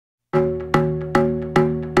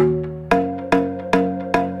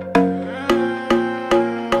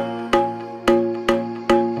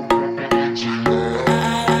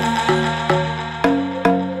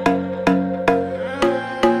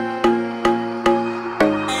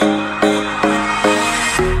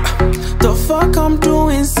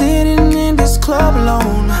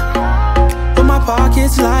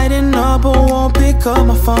pockets lighting up, but won't pick up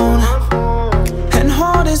my phone. And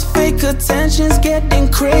all this fake attention's getting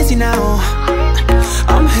crazy now.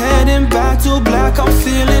 I'm heading back to black, I'm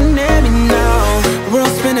feeling heavy now.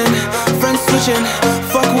 World spinning, friends switching,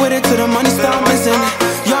 fuck with it till the money start missing.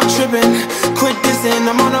 Y'all tripping, quit dissing,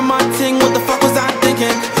 I'm on my ting, what the fuck was I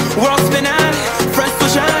thinking? World spinning, friends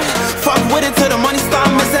switching, fuck with it till the money start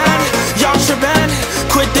missing. Y'all tripping,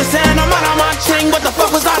 quit dissing, I'm on my ting, what the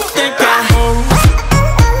fuck was I thinking?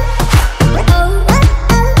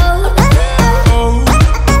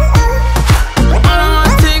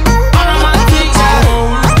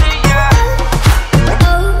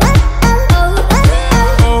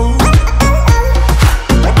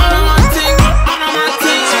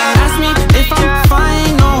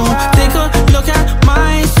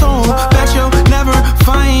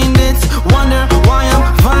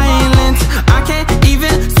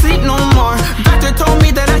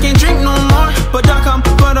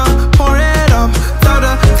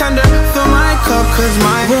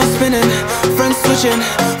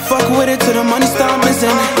 Fuck with it till the money start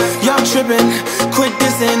missing. Y'all tripping, quit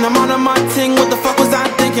dissing, I'm on my ting, what the fuck was I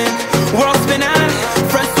thinking? World spinning,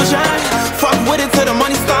 friends switching, fuck with it till the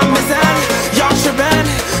money start missing. Y'all tripping,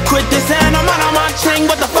 quit dissing, I'm on my ting,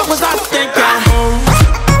 what the fuck was I thinking?